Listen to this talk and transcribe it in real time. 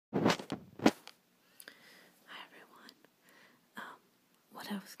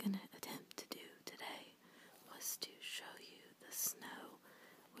I was going to attempt to do today was to show you the snow,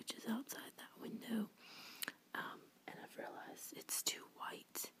 which is outside that window, and I've realized it's too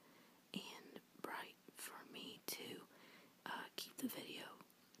white and bright for me to keep the video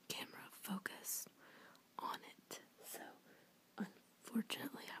camera focused on it, so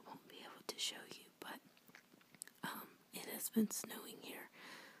unfortunately I won't be able to show you, but it has been snowing here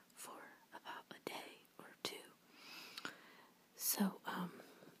for about a day or two. So,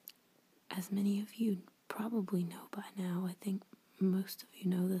 as many of you probably know by now, I think most of you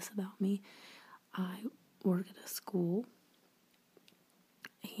know this about me, I work at a school,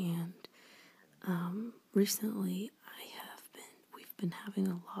 and recently we've been having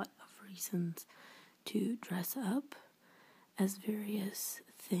a lot of reasons to dress up as various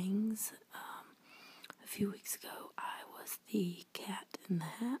things. A few weeks ago, I was the cat in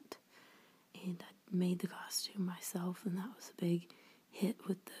the hat, and I made the costume myself, and that was a big hit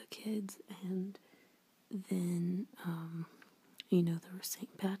with the kids. And then, there was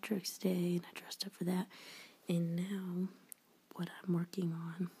St. Patrick's Day, and I dressed up for that. And now, what I'm working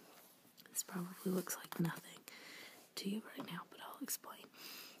on, this probably looks like nothing to you right now, but I'll explain,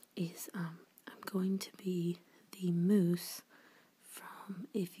 is I'm going to be the moose from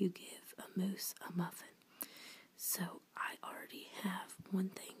If You Give a Moose a Muffin. So I already have one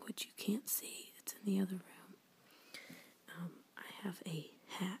thing which you can't see, it's in the other room. I have a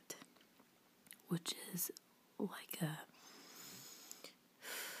hat, which is like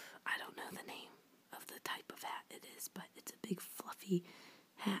I don't know the name of the type of hat it is, but it's a big fluffy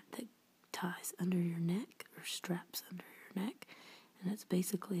hat that ties under your neck or straps under your neck, and it's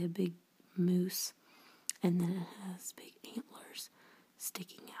basically a big moose, and then it has big antlers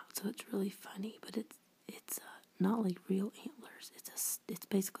sticking out, so it's really funny, but it's not like real antlers. It's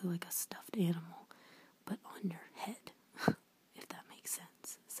basically like a stuffed animal, but on your head, if that makes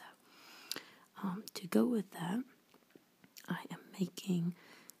sense. So, to go with that, I am making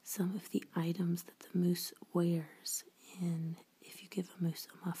some of the items that the moose wears in If You Give a Moose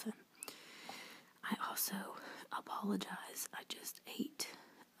a Muffin. I also apologize. I just ate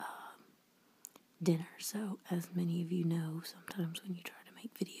dinner, so as many of you know, sometimes when you try to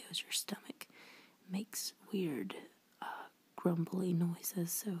make videos, your stomach makes weird grumbly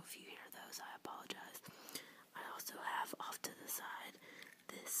noises, so if you hear those, I apologize. I also have off to the side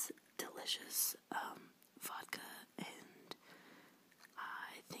this delicious vodka, and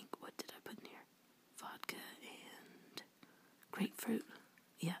I think, what did I put in here? Vodka and grapefruit.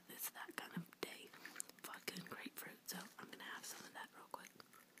 Yeah, it's that kind of day. Vodka and grapefruit, so I'm going to have some of that real quick.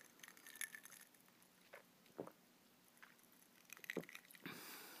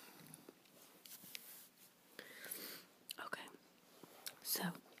 Okay, so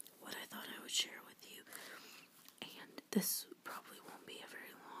what I thought I would share with you, and this probably won't be a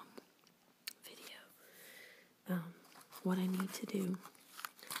very long video, what I need to do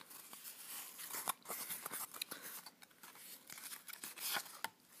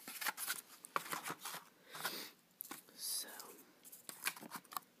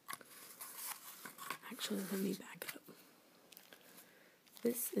actually, let me back up.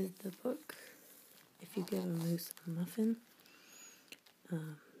 This is the book, If You Give a Moose a Muffin.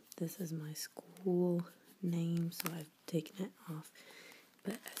 This is my school name, so I've taken it off.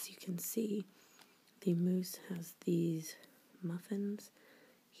 But as you can see, the moose has these muffins.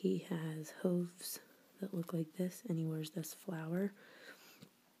 He has hooves that look like this, and he wears this flower.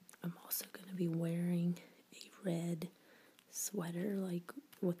 I'm also going to be wearing a red sweater like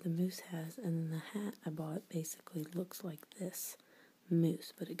what the moose has, and then the hat I bought basically looks like this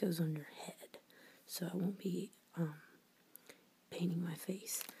moose, but it goes on your head, so I won't be painting my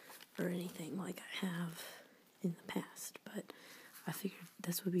face or anything like I have in the past, but I figured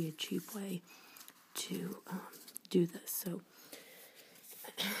this would be a cheap way to do this. So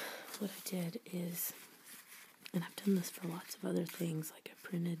what I did is, and I've done this for lots of other things, like I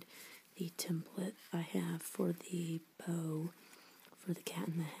printed the template I have for the bow for the cat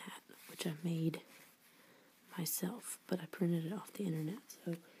in the hat, which I made myself, but I printed it off the internet.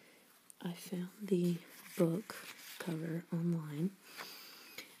 So I found the book cover online,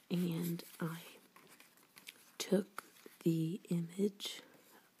 and I took the image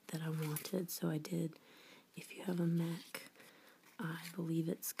that I wanted. So I did, if you have a Mac, I believe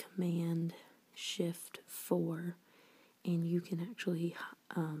it's Command Shift 4, and you can actually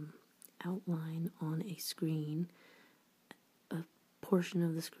outline on a screen a portion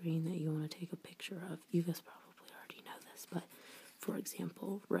of the screen that you want to take a picture of. You guys probably already know this, but for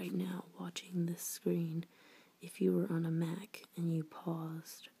example, right now, watching this screen, if you were on a Mac and you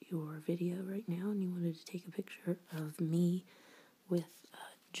paused your video right now and you wanted to take a picture of me with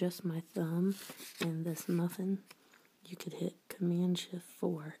just my thumb and this muffin, you could hit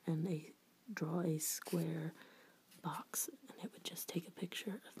Command-Shift-4 and draw a square box, and it would just take a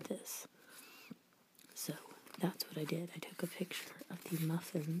picture of this. So that's what I did. I took a picture of the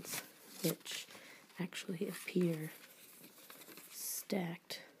muffins, which actually appear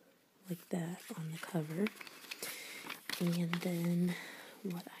stacked like that on the cover. And then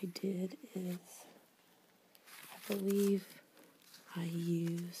what I did is, I believe I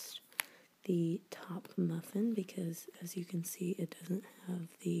used the top muffin because, as you can see, it doesn't have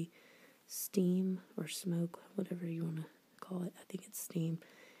the steam or smoke, whatever you want to call it. I think it's steam.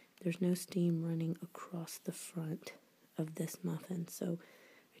 There's no steam running across the front of this muffin. So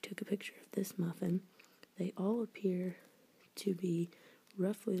I took a picture of this muffin. They all appear to be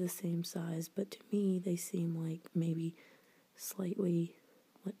roughly the same size, but to me they seem like maybe slightly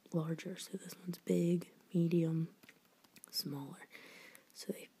larger. So this one's big, medium, smaller.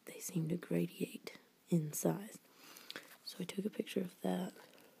 So they seem to gradiate in size. So I took a picture of that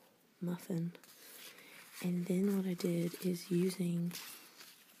muffin, and then what I did is using,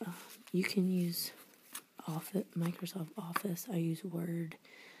 you can use Microsoft Office. I use Word.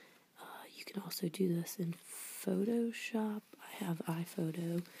 You can also do this in Photoshop. I have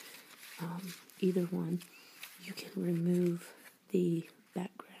iPhoto. Either one. You can remove the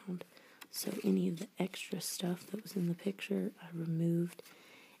background. So any of the extra stuff that was in the picture, I removed.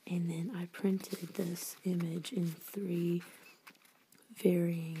 And then I printed this image in 3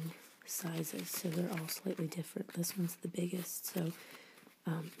 varying sizes. So they're all slightly different. This one's the biggest. So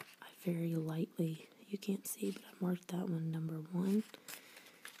I very lightly, you can't see, but I marked that one number 1.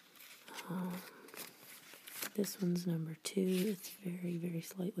 This one's number 2. It's very, very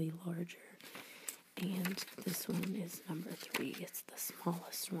slightly larger. And this one is number 3. It's the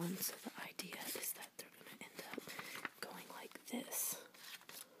smallest one. So the idea is that they're going to end up going like this.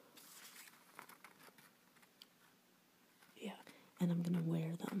 Yeah, and I'm going to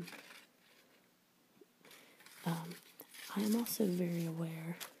wear them. I am also very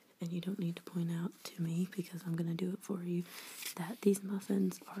aware, and you don't need to point out to me because I'm going to do it for you, that these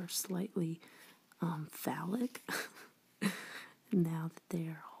muffins are slightly phallic now that they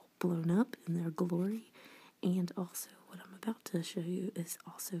are all blown up in their glory. And also what I'm about to show you is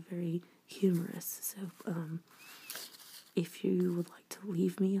also very humorous. So if you would like to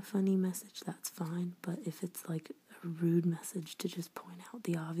leave me a funny message, that's fine. But if it's like a rude message to just point out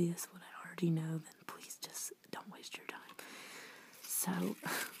the obvious, what I already know, then please just don't waste your time. So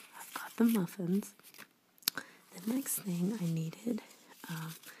I've got the muffins. The next thing I needed,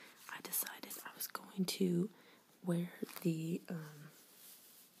 I decided I was going to wear the,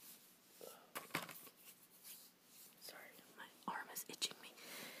 sorry, my arm is itching me.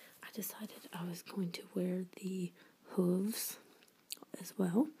 I decided I was going to wear the hooves as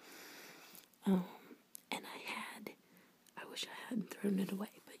well. And I wish I hadn't thrown it away,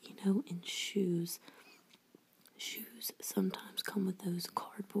 but you know, in shoes sometimes come with those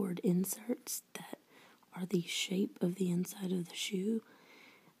cardboard inserts that are the shape of the inside of the shoe.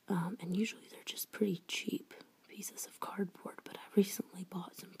 And usually they're just pretty cheap pieces of cardboard, but I recently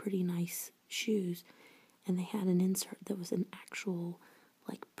bought some pretty nice shoes, and they had an insert that was an actual,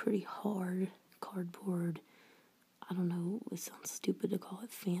 like, pretty hard cardboard. I don't know, it sounds stupid to call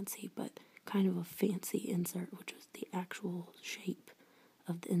it fancy, but kind of a fancy insert, which was the actual shape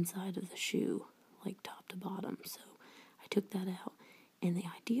of the inside of the shoe, like top to bottom. So I took that out, and the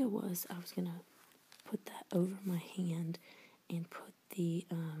idea was I was going to put that over my hand and put the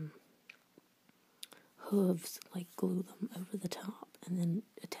hooves, like glue them over the top, and then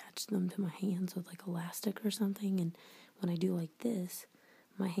attach them to my hands with like elastic or something. And when I do like this,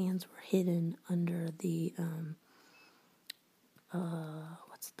 my hands were hidden under the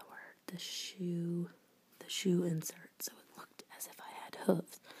what's the word? The shoe insert, so it looked as if I had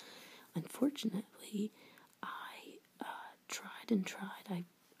hooves. Unfortunately, I tried and tried. I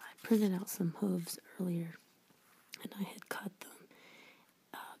printed out some hooves earlier, and I had cut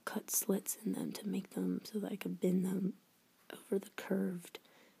slits in them to make them so that I could bend them over the curved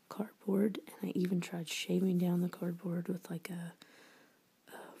cardboard, and I even tried shaving down the cardboard with like a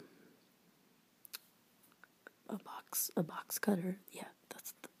box cutter. Yeah,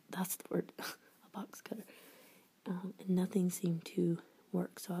 that's the word, a box cutter. And nothing seemed to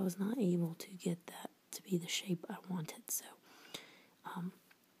work, so I was not able to get that to be the shape I wanted. So,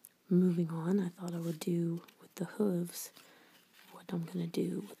 moving on, I thought I would do with the hooves what I'm going to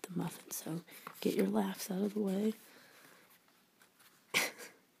do with the muffin. So, get your laughs out of the way.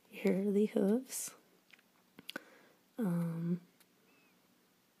 Here are the hooves.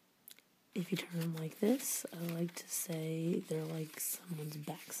 if you turn them like this, I like to say they're like someone's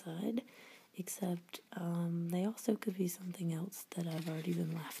backside, except they also could be something else that I've already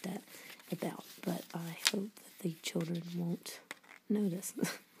been laughed at about, but I hope that the children won't notice.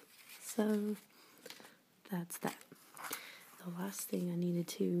 So that's that. The last thing I needed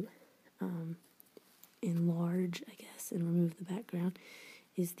to enlarge, I guess, and remove the background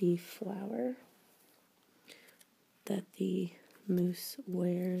is the flower that the moose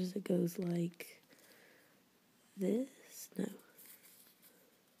wears. It goes like this. No,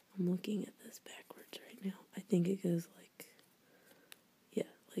 I'm looking at this backwards right now. I think it goes like, yeah,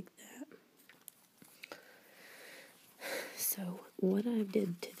 like that. So what I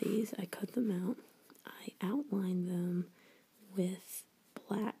did to these, I cut them out. I outlined them with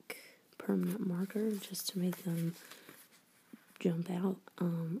black permanent marker just to make them jump out.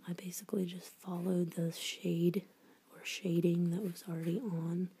 I basically just followed the shade or shading that was already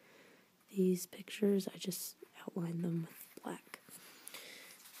on these pictures. I just outlined them with black.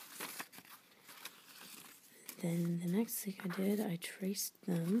 Then the next thing I did, I traced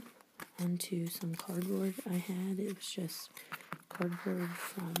them onto some cardboard I had. It was just cardboard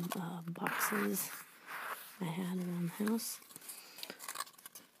from boxes I had around the house.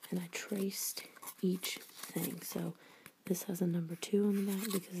 And I traced each thing. So this has a number 2 on the back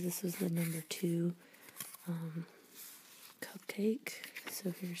because this is the number 2 cupcake.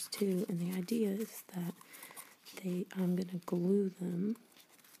 So here's 2. And the idea is that I'm going to glue them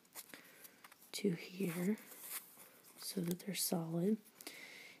to here so that they're solid.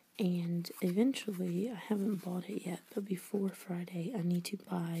 And eventually, I haven't bought it yet, but before Friday, I need to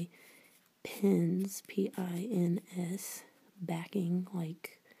buy pins, P-I-N-S, backing,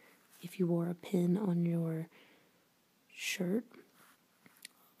 like if you wore a pin on your shirt,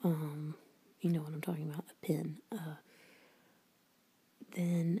 you know what I'm talking about, a pin.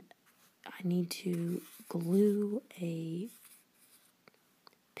 Then I need to glue a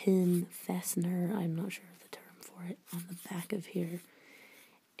pin fastener, I'm not sure of the term for it, on the back of here,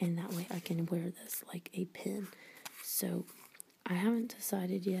 and that way I can wear this like a pin. So I haven't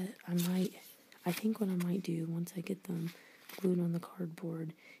decided yet. I think what I might do once I get them glued on the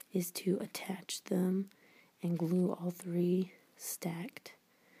cardboard is to attach them and glue all 3 stacked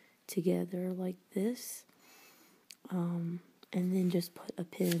together like this, and then just put a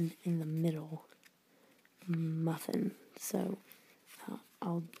pin in the middle muffin. So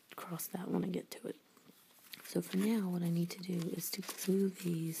I'll cross that when I get to it. So for now, what I need to do is to glue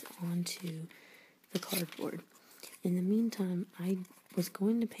these onto the cardboard. In the meantime, I was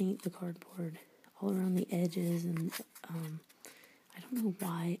going to paint the cardboard all around the edges, and I don't know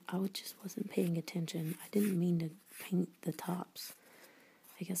why, I just wasn't paying attention. I didn't mean to paint the tops.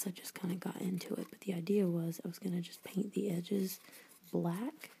 I guess I just kind of got into it, but the idea was I was going to just paint the edges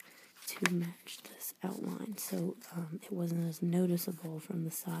black to match this outline, so it wasn't as noticeable from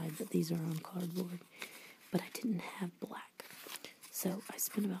the side that these are on cardboard, but I didn't have black. So I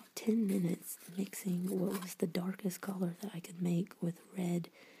spent about 10 minutes mixing what was the darkest color that I could make with red,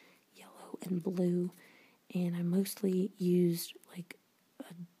 yellow, and blue, and I mostly used like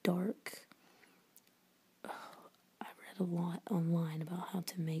a dark, I read a lot online about how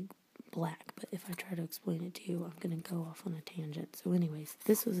to make black, but if I try to explain it to you, I'm going to go off on a tangent. So anyways,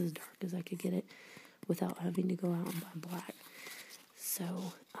 this was as dark as I could get it without having to go out and buy black. So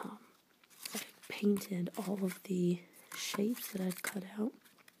I painted all of the shapes that I've cut out.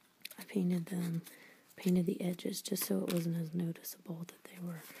 I painted the edges just so it wasn't as noticeable that they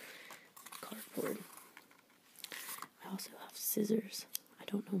were cardboard. I also have scissors. I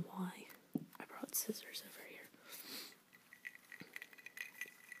don't know why I brought scissors over here.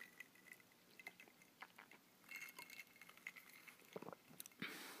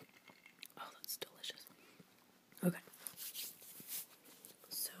 Oh, that's delicious. Okay.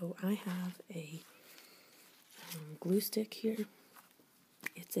 So I have a glue stick here.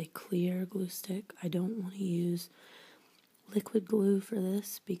 It's a clear glue stick. I don't want to use liquid glue for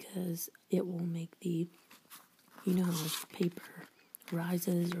this because it will make you know how paper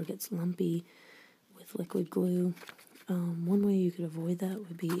rises or gets lumpy with liquid glue. One way you could avoid that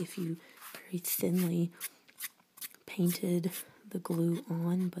would be if you very thinly painted the glue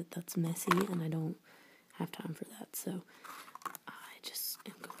on, but that's messy and I don't have time for that. So I just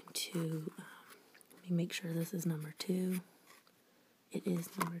am going to, let me make sure this is number 2. It is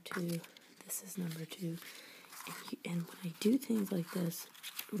number 2. This is number 2. And when I do things like this,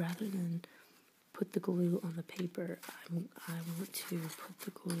 rather than put the glue on the paper, I want to put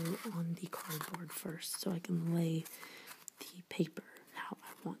the glue on the cardboard first so I can lay the paper how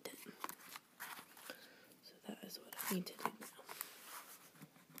I want it. So that is what I need to do now.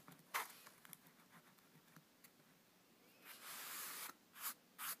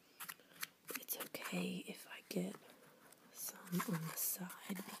 okay if I get some on the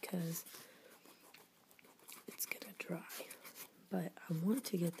side because it's gonna dry. But I want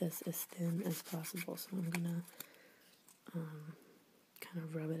to get this as thin as possible, so I'm gonna kind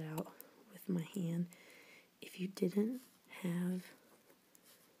of rub it out with my hand. If you didn't have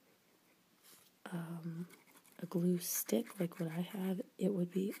a glue stick like what I have, it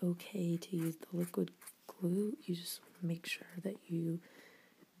would be okay to use the liquid glue. You just make sure that you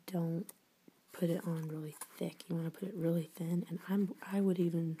don't put it on really thick. You want to put it really thin, and I would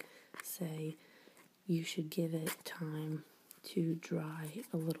even say you should give it time to dry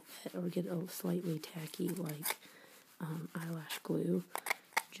a little bit or get a slightly tacky like eyelash glue,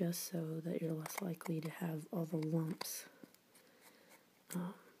 just so that you're less likely to have all the lumps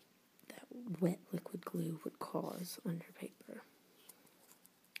that wet liquid glue would cause on your paper.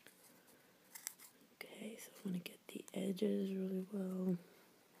 Okay, so I'm going to get the edges really well.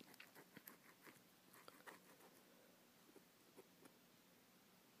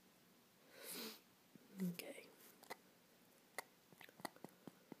 Okay.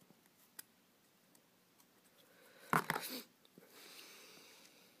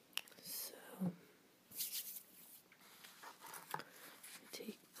 So,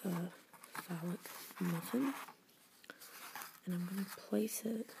 take the phallic muffin, and I'm going to place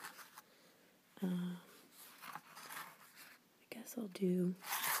it, I guess I'll do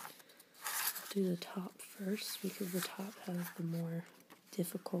the top first because the top has the more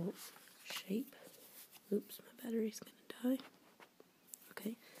difficult shape. Oops, my battery's going to die.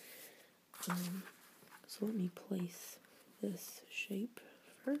 Okay, so let me place this shape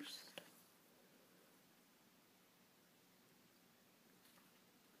first.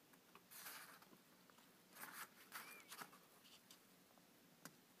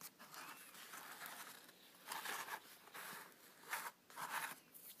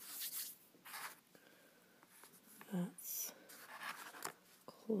 That's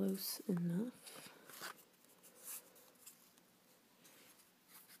close enough.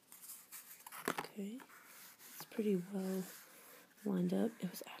 Okay, it's pretty well lined up. It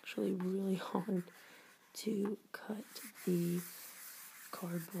was actually really hard to cut the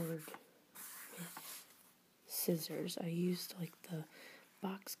cardboard with scissors. I used like the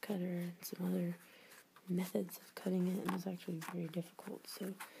box cutter and some other methods of cutting it, and it was actually very difficult.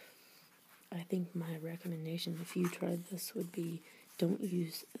 So I think my recommendation, if you tried this, would be don't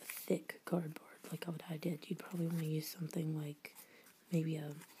use thick cardboard like what I did. You'd probably want to use something like maybe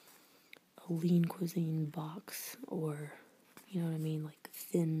a lean cuisine box, or you know what I mean, like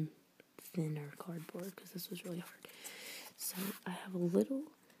thinner cardboard, because this was really hard. So I have a little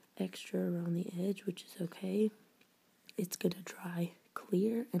extra around the edge, which is okay. It's going to dry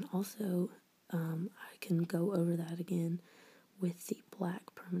clear, and also I can go over that again with the black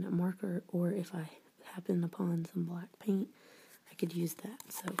permanent marker, or if I happen upon some black paint, I could use that.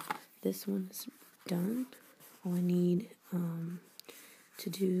 So this one is done. All I need to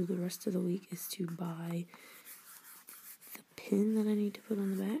do the rest of the week is to buy the pin that I need to put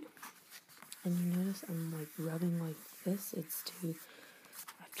on the back. And you notice I'm like rubbing like this.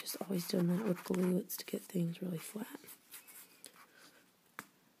 I've just always done that with glue. It's to get things really flat.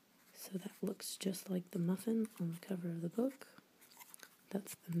 So that looks just like the muffin on the cover of the book.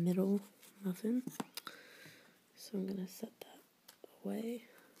 That's the middle muffin. So I'm going to set that away.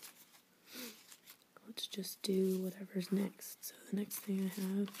 Let's just do whatever's next. So the next thing I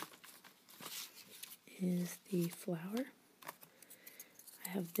have is the flower. I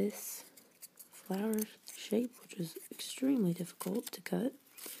have this flower shape, which is extremely difficult to cut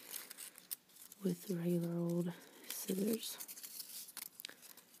with regular old scissors.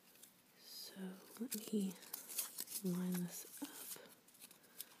 So let me line this up.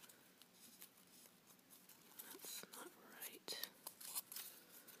 That's not right.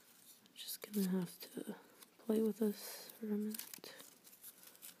 I'm just gonna have to play with this for a minute.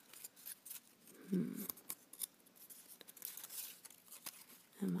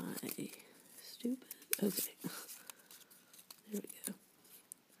 Am I stupid? Okay. There we go.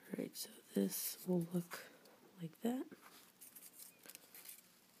 Alright, so this will look like that.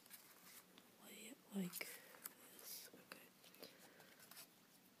 Lay it like this. Okay.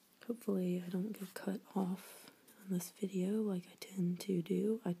 Hopefully I don't get cut off on this video like I tend to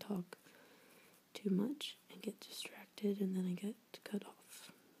do. I talk too much and get distracted, and then I get cut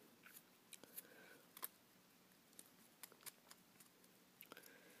off.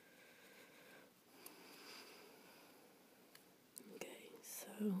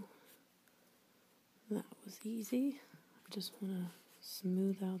 So that was easy. I just want to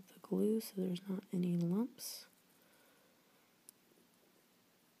smooth out the glue so there's not any lumps.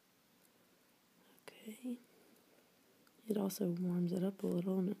 it also warms it up a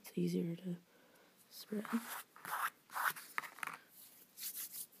little and it's easier to spread.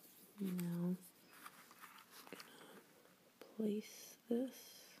 Now, I'm gonna place this.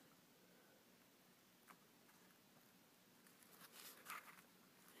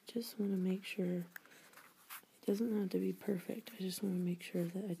 I just want to make sure, it doesn't have to be perfect, I just want to make sure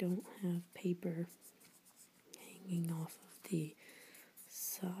that I don't have paper hanging off of the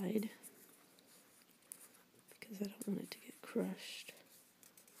side, because I don't want it to get crushed.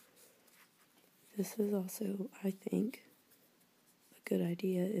 This is also, I think, a good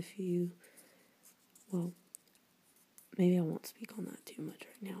idea if you, well, maybe I won't speak on that too much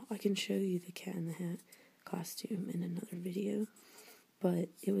right now. I can show you the Cat in the Hat costume in another video, but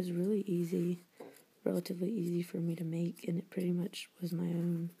it was really easy, relatively easy for me to make, and it pretty much was my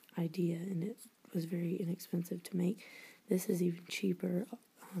own idea, and it was very inexpensive to make. This is even cheaper.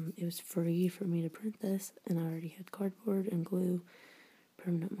 It was free for me to print this, and I already had cardboard and glue,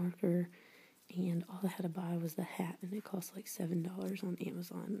 permanent marker, and all I had to buy was the hat, and it cost like $7 on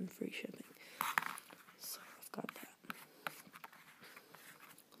Amazon and free shipping. So I've got that.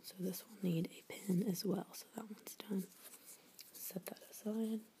 So this will need a pen as well, so that one's done. Set that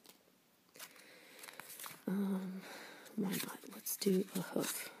aside. Why not? Let's do a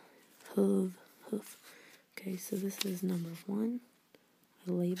hoof. Hoof. Okay, so this is number 1.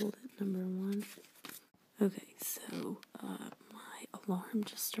 I labeled it number 1. Okay, so my alarm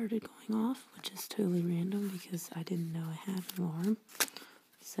just started going off, which is totally random because I didn't know I had an alarm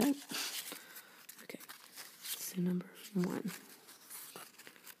set. Okay, so number 1.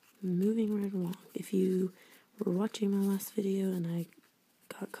 Moving right along. If you were watching my last video and I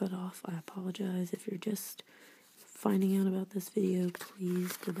got cut off, I apologize. If you're just finding out about this video,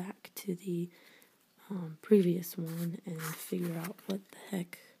 please go back to the previous one and figure out what the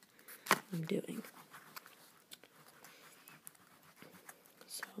heck I'm doing.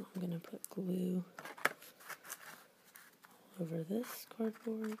 So I'm going to put glue all over this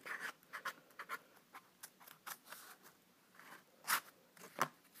cardboard.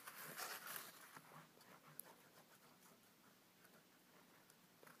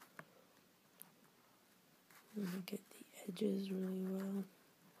 I'm going to get the edges really well.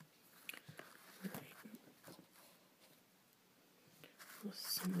 Alright. We'll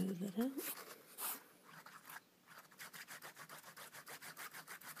smooth it out.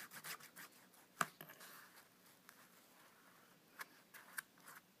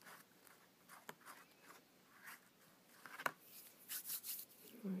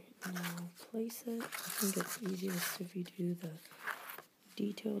 Alright, now place it. I think it's easiest if you do the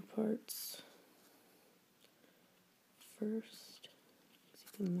detailed parts first, so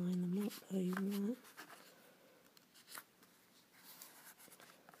you can line them up how you want.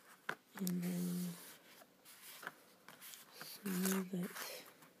 And then smooth it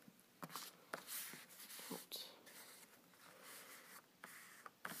out.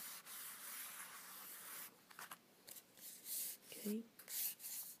 Okay.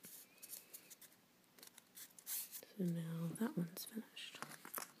 So now that one's finished.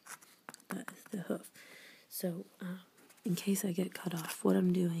 That is the hoof. So, in case I get cut off, what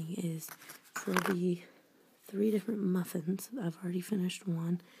I'm doing is for the 3 different muffins, I've already finished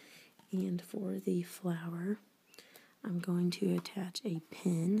one, and for the flower, I'm going to attach a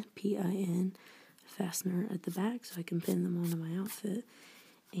pin, P-I-N, fastener at the back so I can pin them onto my outfit.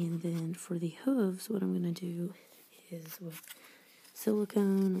 And then for the hooves, what I'm going to do is with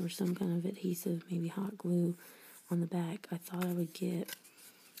silicone or some kind of adhesive, maybe hot glue on the back, I thought I would get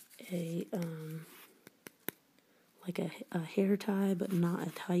a like a hair tie, but not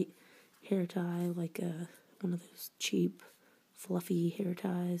a tight hair tie, like one of those cheap fluffy hair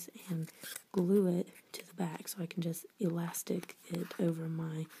ties, and glue it to the back so I can just elastic it over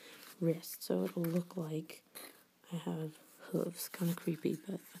my wrist so it'll look like I have hooves. Kind of creepy,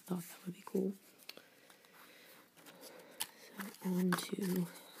 but I thought that would be cool. So on to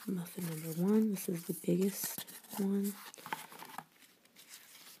muffin number 1. This is the biggest one.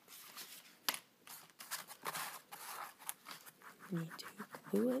 Need to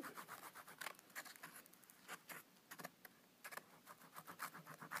glue it.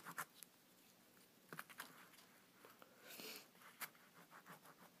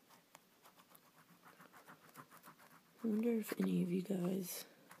 I wonder if any of you guys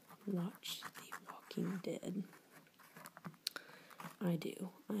watch The Walking Dead. I do.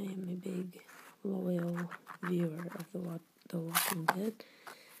 I am a big, loyal viewer of The Walking Dead.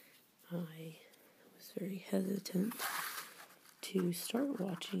 I was very hesitant to start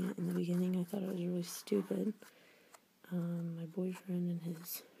watching it in the beginning. I thought it was really stupid. My boyfriend and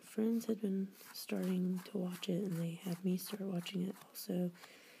his friends had been starting to watch it, and they had me start watching it also.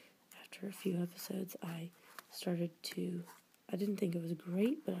 After a few episodes, I didn't think it was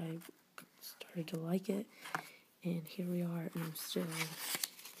great, but I started to like it, and here we are, and I'm still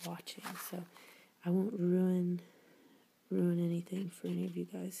watching, so I won't ruin anything for any of you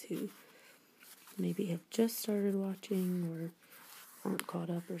guys who maybe have just started watching or aren't caught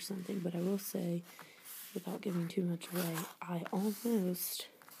up or something, but I will say, without giving too much away, I almost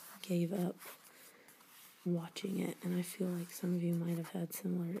gave up watching it, and I feel like some of you might have had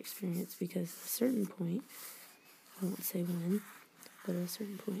similar experience, because at a certain point, I won't say when, but at a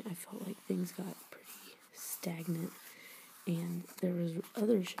certain point I felt like things got pretty stagnant, and there was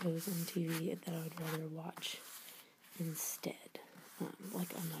other shows on TV that I would rather watch instead.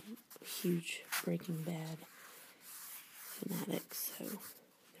 Like, I'm not a huge Breaking Bad fanatic, so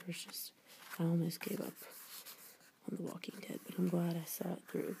there was just, I almost gave up on The Walking Dead, but I'm glad I saw it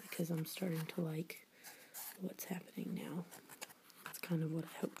through, because I'm starting to like what's happening now. That's kind of what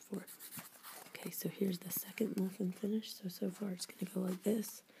I hoped for. Okay, so here's the second muffin finish. So far it's going to go like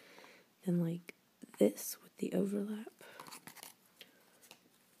this, then like this with the overlap.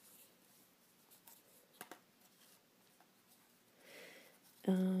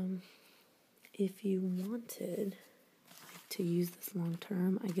 If you wanted to use this long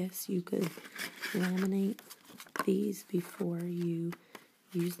term, I guess you could laminate these before you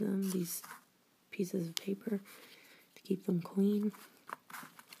use them, these pieces of paper, to keep them clean.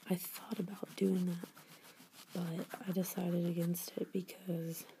 I thought about doing that, but I decided against it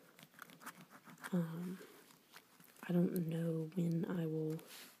because I don't know when I will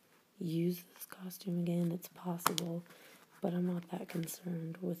use this costume again. It's possible, but I'm not that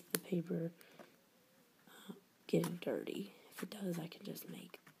concerned with the paper getting dirty. If it does, I can just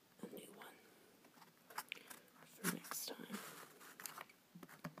make a new one for next time.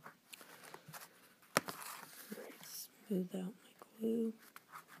 Alright, smooth out my glue.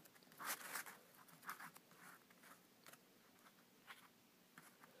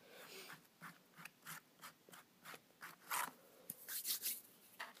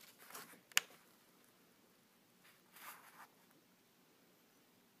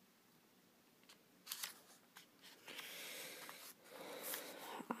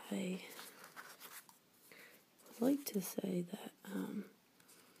 I would like to say that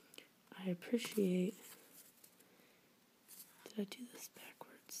I appreciate, did I do this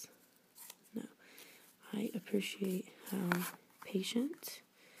backwards? No. I appreciate how patient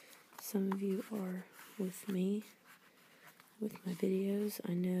some of you are with me, with my videos.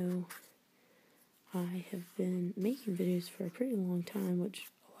 I know I have been making videos for a pretty long time, which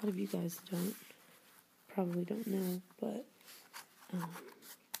a lot of you guys probably don't know, but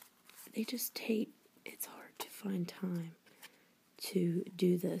they just take, it's hard to find time to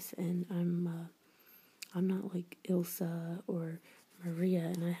do this, and I'm not like Ilsa or Maria,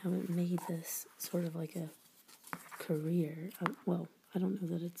 and I haven't made this sort of like a career. Well, I don't know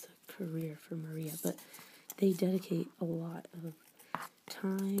that it's a career for Maria, but they dedicate a lot of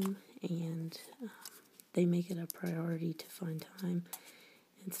time, and they make it a priority to find time.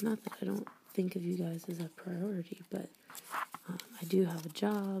 It's not that I don't think of you guys as a priority, but I do have a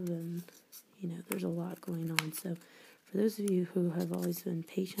job, and there's a lot going on. So for those of you who have always been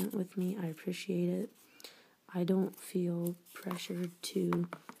patient with me, I appreciate it. I don't feel pressured to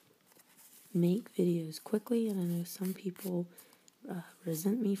make videos quickly, and I know some people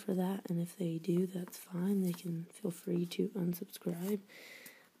resent me for that, and if they do, that's fine. They can feel free to unsubscribe.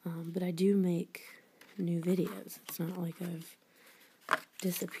 But I do make new videos. It's not like I've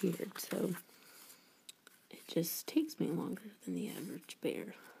disappeared, so it just takes me longer than the average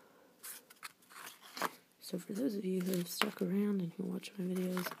bear. So for those of you who have stuck around and who watch my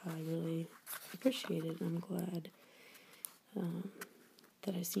videos, I really appreciate it, and I'm glad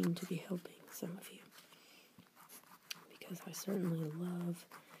that I seem to be helping some of you, because I certainly love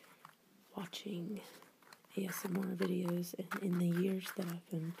watching ASMR videos, and in the years that I've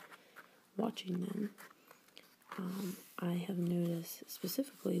been watching them, I have noticed,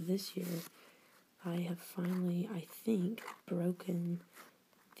 specifically this year, I have finally, I think, broken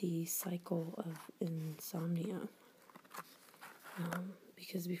the cycle of insomnia,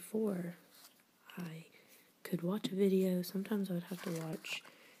 because before I could watch a video. Sometimes I would have to watch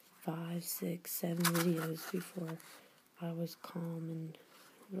 5, 6, 7 videos before I was calm and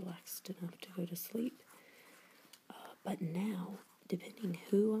relaxed enough to go to sleep. But now, depending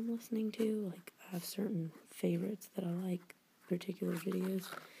who I'm listening to, like I have certain favorites that I like, particular videos,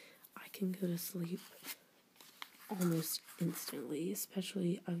 I can go to sleep almost instantly.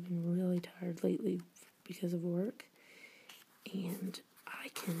 Especially, I've been really tired lately because of work, and I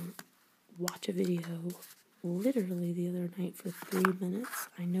can watch a video literally the other night for 3 minutes.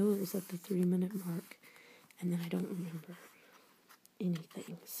 I know it was at the 3-minute mark, and then I don't remember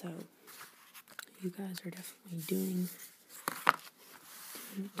anything. So you guys are definitely doing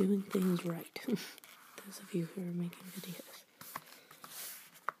things right. Those of you who are making videos.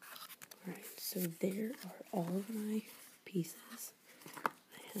 Alright, so there are all of my pieces.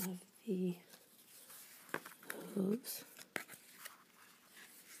 I have the hooves.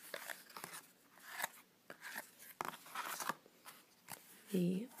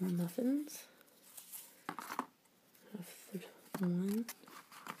 The muffins. I have 1,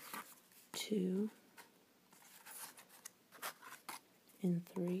 2, and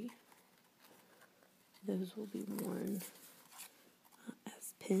 3. Those will be worn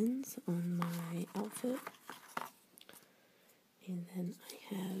as pins on my outfit. And then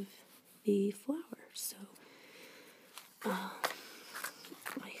I have the flowers. So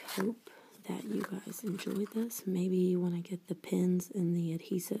I hope that you guys enjoyed this. Maybe when I get the pins and the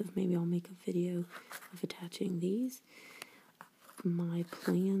adhesive, maybe I'll make a video of attaching these. My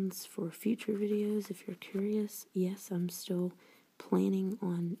plans for future videos, if you're curious, yes, I'm still planning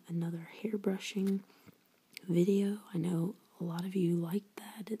on another hairbrushing video. I know a lot of you liked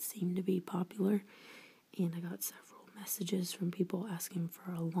that. It seemed to be popular, and I got several messages from people asking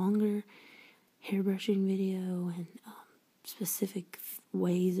for a longer hairbrushing video and specific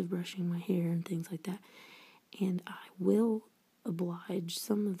ways of brushing my hair and things like that. And I will oblige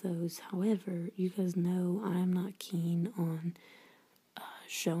some of those. However, you guys know I'm not keen on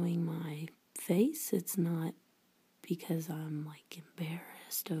showing my face. It's not because I'm like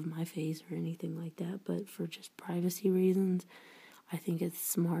embarrassed of my face or anything like that, but for just privacy reasons, I think it's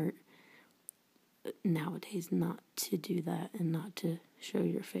smart nowadays not to do that and not to show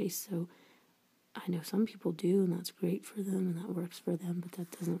your face. So I know some people do, and that's great for them and that works for them, but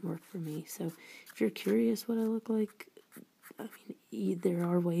that doesn't work for me. So if you're curious what I look like, I mean, there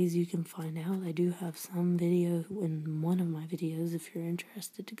are ways you can find out. I do have some video in one of my videos if you're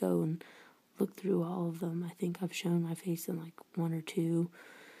interested to go and look through all of them. I think I've shown my face in like 1 or 2,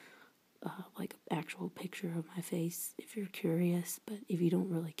 like an actual picture of my face if you're curious. But if you don't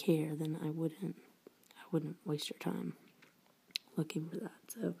really care, then I wouldn't waste your time looking for that.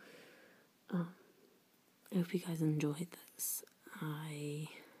 So I hope you guys enjoyed this. I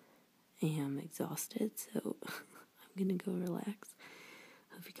am exhausted, so I'm gonna go relax.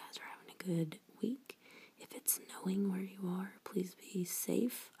 Hope you guys are having a good week. If it's snowing where you are, please be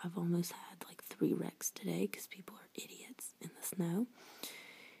safe. I've almost had like 3 wrecks today because people are idiots in the snow.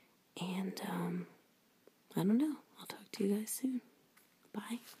 And I don't know. I'll talk to you guys soon.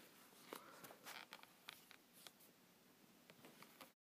 Bye.